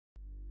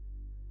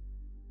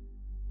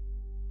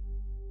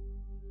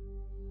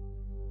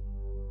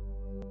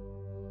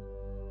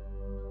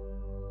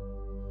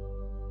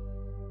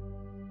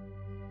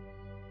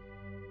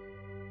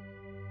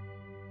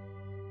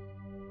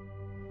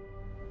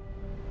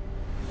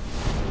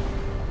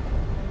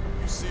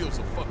rebels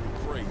are fucking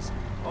crazy.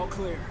 All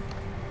clear.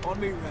 On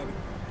me, Rabbit.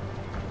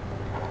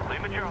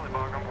 Lima Charlie,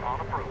 Markham, on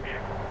approach.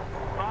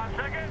 5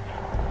 seconds.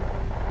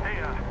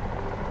 Hey,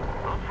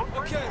 those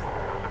footprints? Okay. Those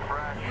are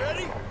fresh. You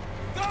ready?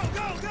 Go,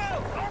 go, go!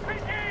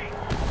 RPG!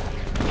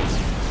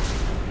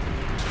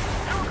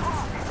 2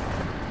 o'clock.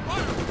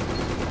 Fire!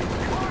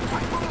 Cars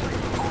by Foley.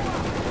 Hold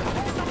up.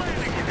 Abort the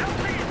landing.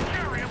 LC and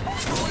Jerry,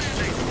 abort the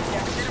landing.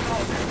 Yeah, get him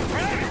over.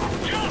 Ready?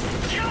 Jump!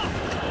 Jump!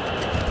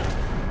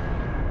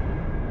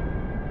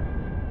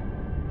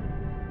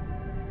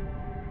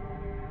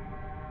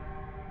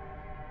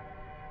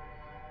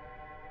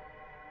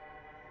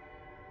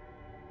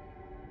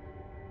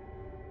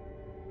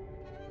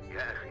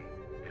 يا أخي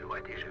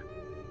الوقت إجا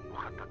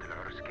مخطط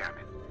العرس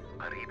كامل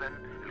قريبا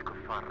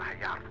الكفار رح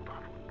يعرفوا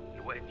ضعفهم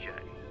الوقت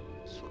جاي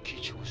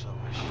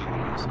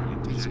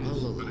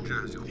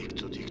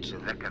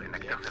تذكر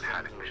انك تغسل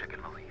حالك بشكل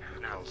نظيف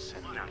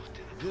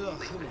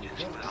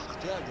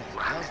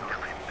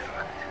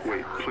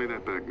Wait, play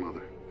that back,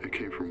 Mother. It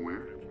came from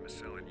where? From a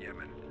cell in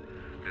Yemen.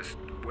 This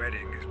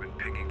wedding has been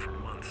pinging for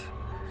months.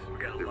 We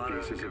got a Their lot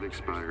of visas have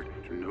expired,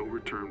 no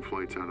return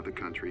flights out of the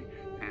country,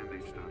 and they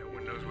stopped. No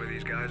one knows where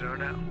these guys are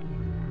now.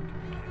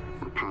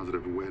 We're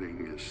positive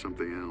wedding is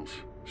something else,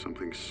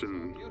 something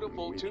soon.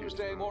 Beautiful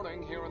Tuesday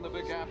morning here in the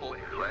Big Apple.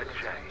 الوقت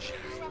جاي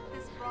Interrupt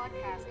this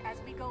broadcast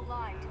as we go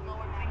live to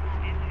Lower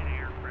Manhattan. Into an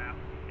aircraft,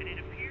 and it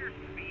appears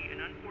to be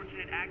an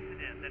unfortunate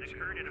accident that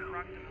occurred at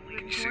approximately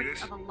Can you see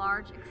this? Of a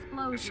large They're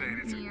explosion saying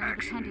it's an near the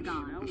accident.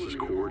 Pentagon. This is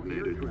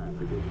coordinated.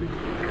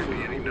 There could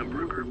be any number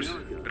of groups,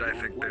 but I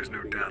think there's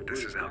no doubt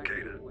this is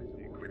Al-Qaeda.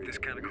 With this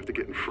kind We of have to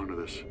get in front of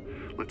this.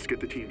 Let's get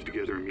the teams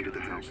together and meet at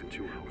the house in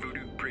 2 hours.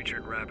 Voodoo, Preacher,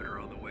 and Rabbit are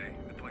on the way.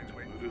 The plane's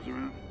waiting. Who's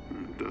around?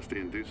 Dusty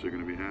and Deuce are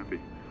going to be happy.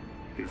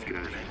 These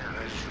guys.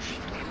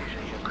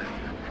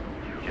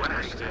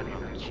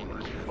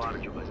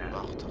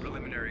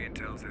 Preliminary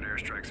intel is that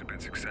airstrikes have been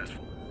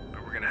successful, but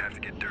we're gonna have to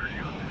get dirty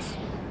on this.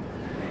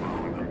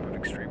 Following Group them. of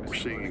extremists.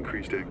 We're seeing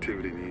increased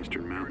activity in the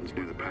eastern mountains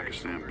near the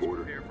Pakistan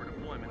border.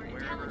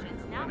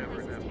 Intelligence now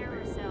places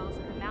terror cells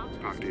in the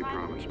mountains. Talk to you,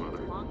 promise, Mother.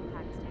 along the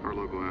Pakistan. Our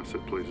local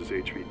asset places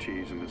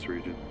HVTs in this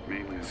region,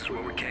 mainly in This is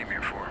what we Sweden. came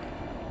here for.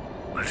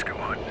 Let's go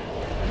on.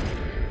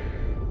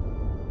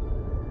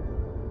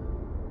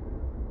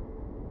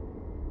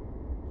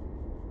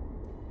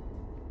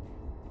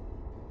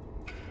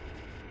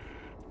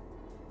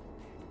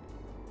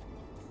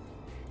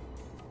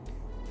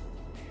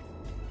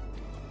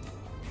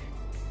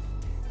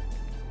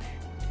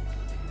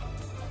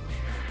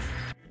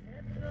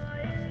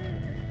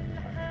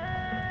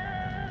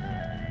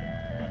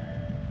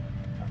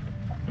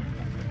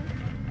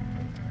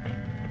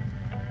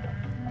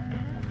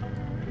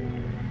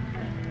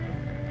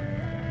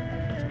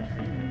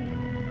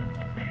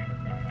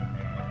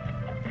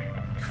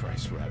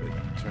 Christ, Rabbit,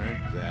 turn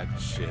that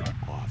shit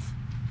off.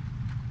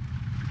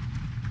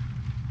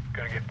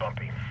 Gonna get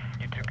bumpy.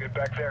 You two good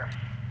back there?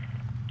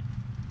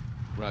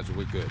 Roger,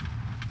 we're good.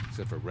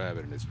 Except for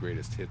Rabbit and his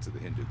greatest hits of the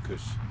Hindu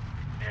Kush.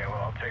 Yeah,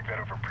 well, I'll take that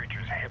over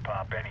Preacher's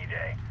hip-hop any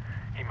day.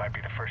 He might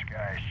be the first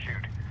guy I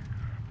shoot.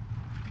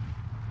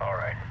 All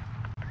right,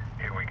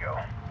 here we go.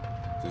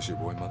 Is this your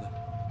boy, Mother?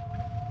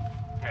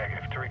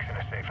 Negative. Tariq's in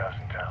a safe house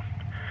in town.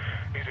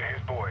 These are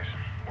his boys.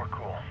 We're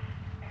cool.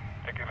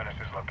 They're giving us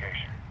his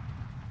location.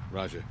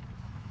 Roger.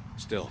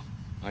 Still,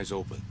 eyes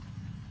open.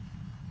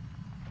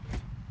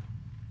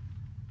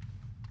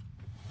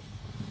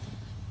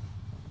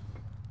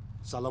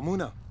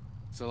 Salamuna.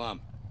 Salam.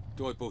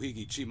 Doi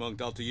Pohigi Chimong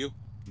Dal to you?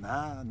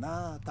 Na,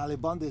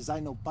 Taliban de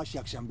Zaino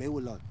Pashyak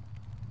Shambeulot.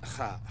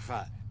 Ha.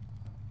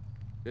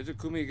 Better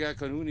Kumiga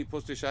Kanuni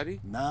Posteshari?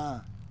 Nah,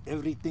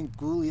 everything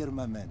cool here,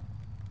 my man.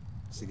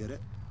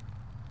 Cigarette?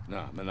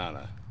 Nah,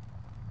 manana.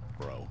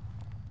 Bro.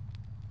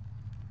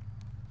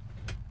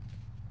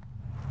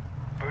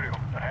 Voodoo,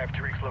 I have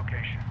Tariq's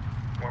location.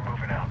 We're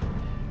moving out.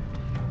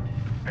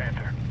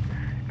 Panther,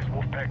 is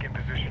Wolfpack in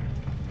position?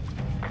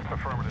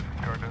 Affirmative.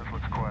 Cardenas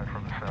looks quiet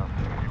from the south.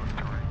 You and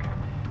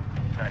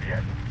Tariq? Not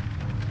yet.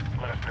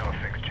 Let us know if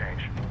things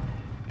change.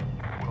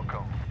 We'll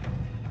go.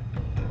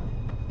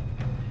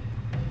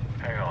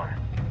 Hang on.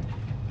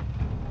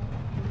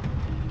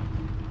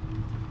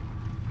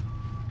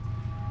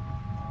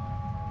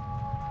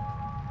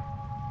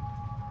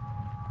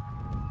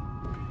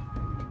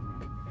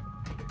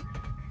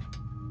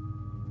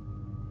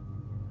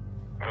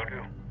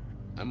 Voodoo.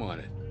 I'm on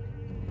it.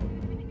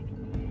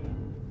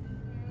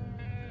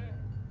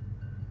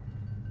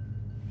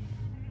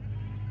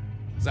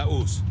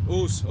 Zaus.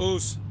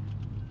 Us.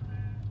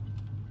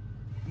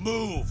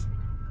 Move!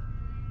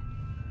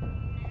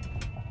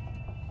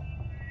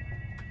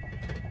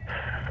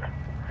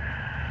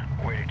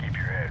 Way to keep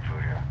your head,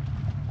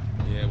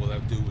 Voodoo. Yeah, well,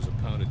 that dude was a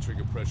pound of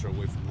trigger pressure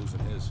away from losing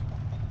his.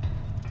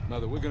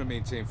 Mother, we're gonna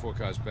maintain 4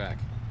 cars back.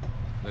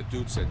 That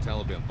dude said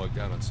Taliban bugged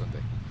out on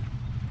Sunday.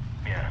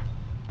 Yeah,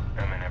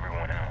 them and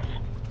everyone else.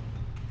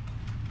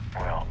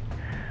 Well,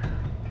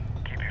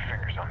 keep your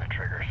fingers on the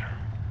triggers.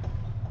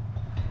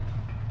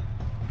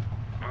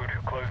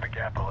 Voodoo, close the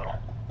gap a little.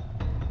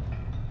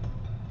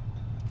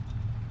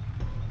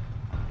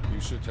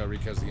 sure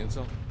Tariq has the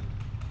intel?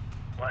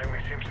 Langley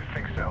seems to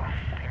think so.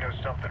 He knows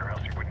something or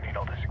else he wouldn't need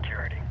all the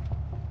security.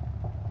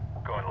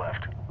 Going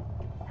left.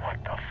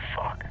 What the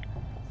fuck?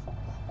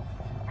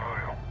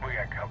 Voodoo, we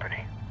got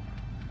company.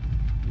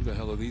 Who the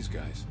hell are these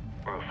guys?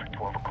 Roof,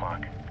 12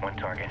 o'clock. One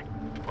target.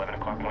 11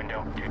 o'clock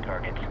window, 2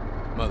 targets.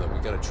 Mother, we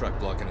got a truck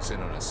blocking us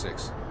in on our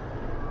 6.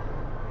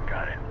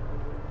 Got it.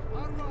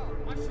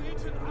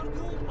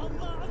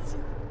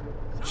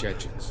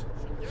 Chechens.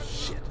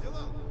 Shit.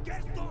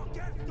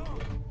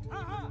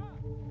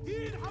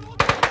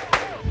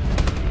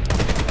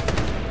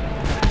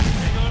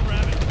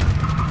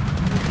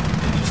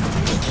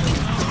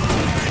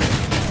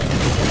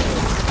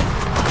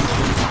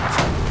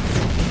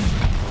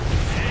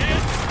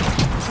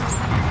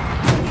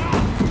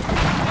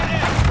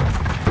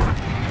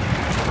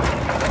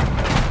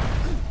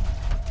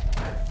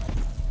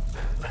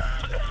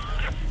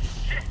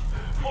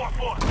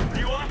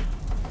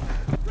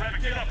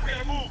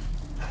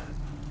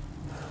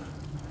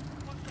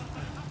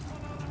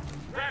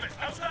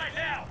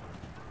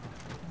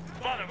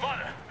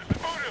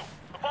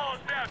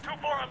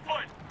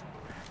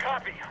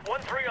 Copy.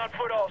 1-3 on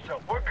foot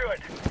also. We're good.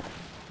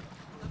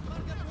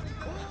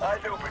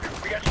 Eyes open.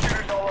 We got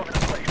shooters all over the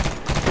place.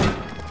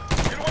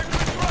 Get away from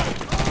the truck!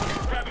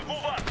 Rabbit,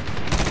 move up!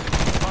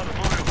 On the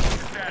Voodoo. What's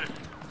the status?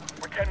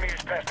 We're 10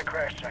 meters past the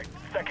crash site.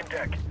 Second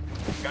deck.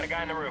 Got a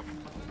guy on the roof.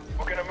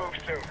 We're gonna move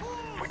soon.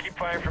 If we keep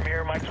firing from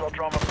here, might as well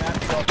draw him a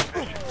massive off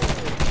position.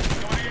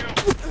 Go to you.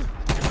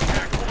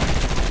 Attack point.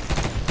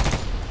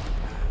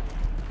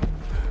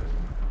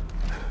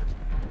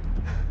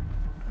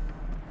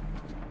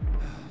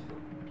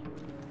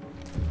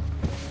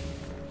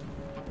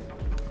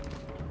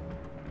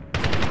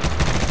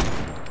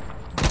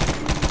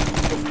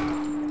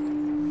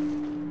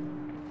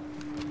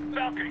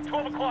 Balcony,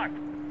 12 o'clock.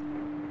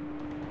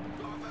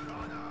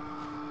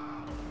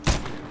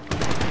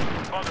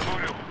 On the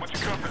Voodoo, what's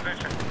your current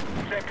position?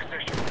 Same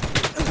position.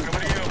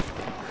 Coming to you.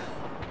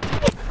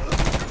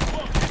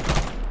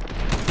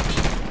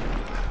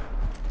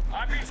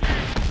 IPC.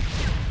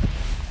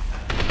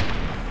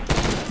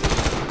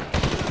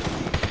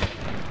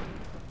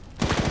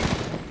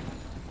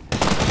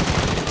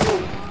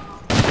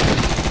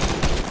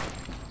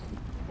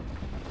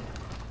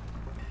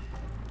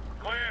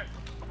 Clear.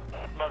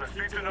 Mother,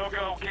 streets a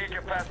no-go, can't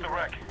get past the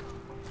wreck.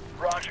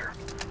 Roger.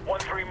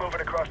 1-3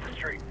 moving across the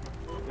street.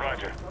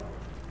 Roger.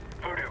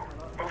 Voodoo,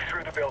 move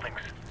through the buildings.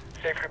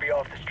 Safer to be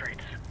off the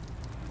streets.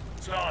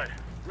 Solid.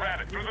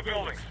 Rabbit, through the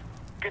buildings.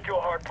 Get to a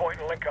hard point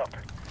and link up.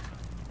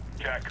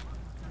 Check.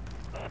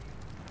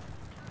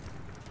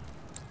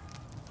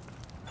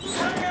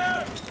 Bring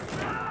out!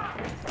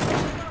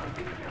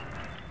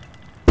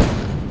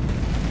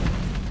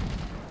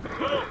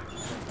 Move!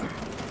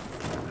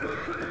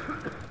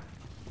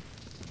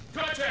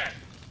 Contact!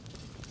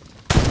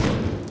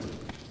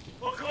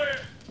 All clear.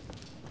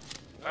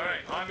 All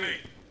right, on me.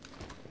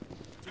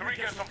 Tariq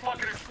has some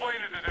fucking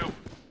explaining to do.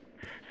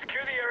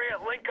 Secure the area,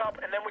 link up,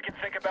 and then we can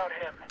think about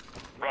him.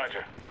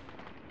 Roger.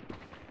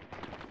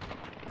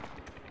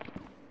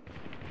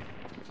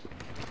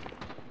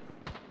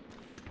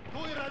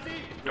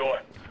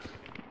 Door.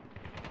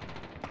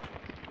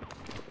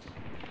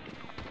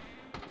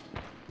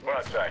 We're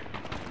outside.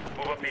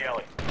 Move up the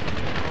alley.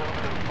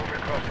 Moving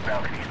across the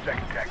balcony,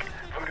 second deck.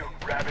 Voodoo,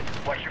 Rabbit,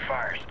 watch your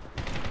fires.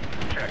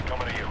 Check,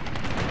 coming to you.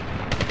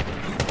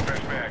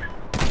 Fresh mag.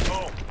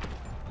 Boom.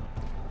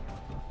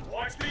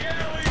 Watch the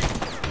alley!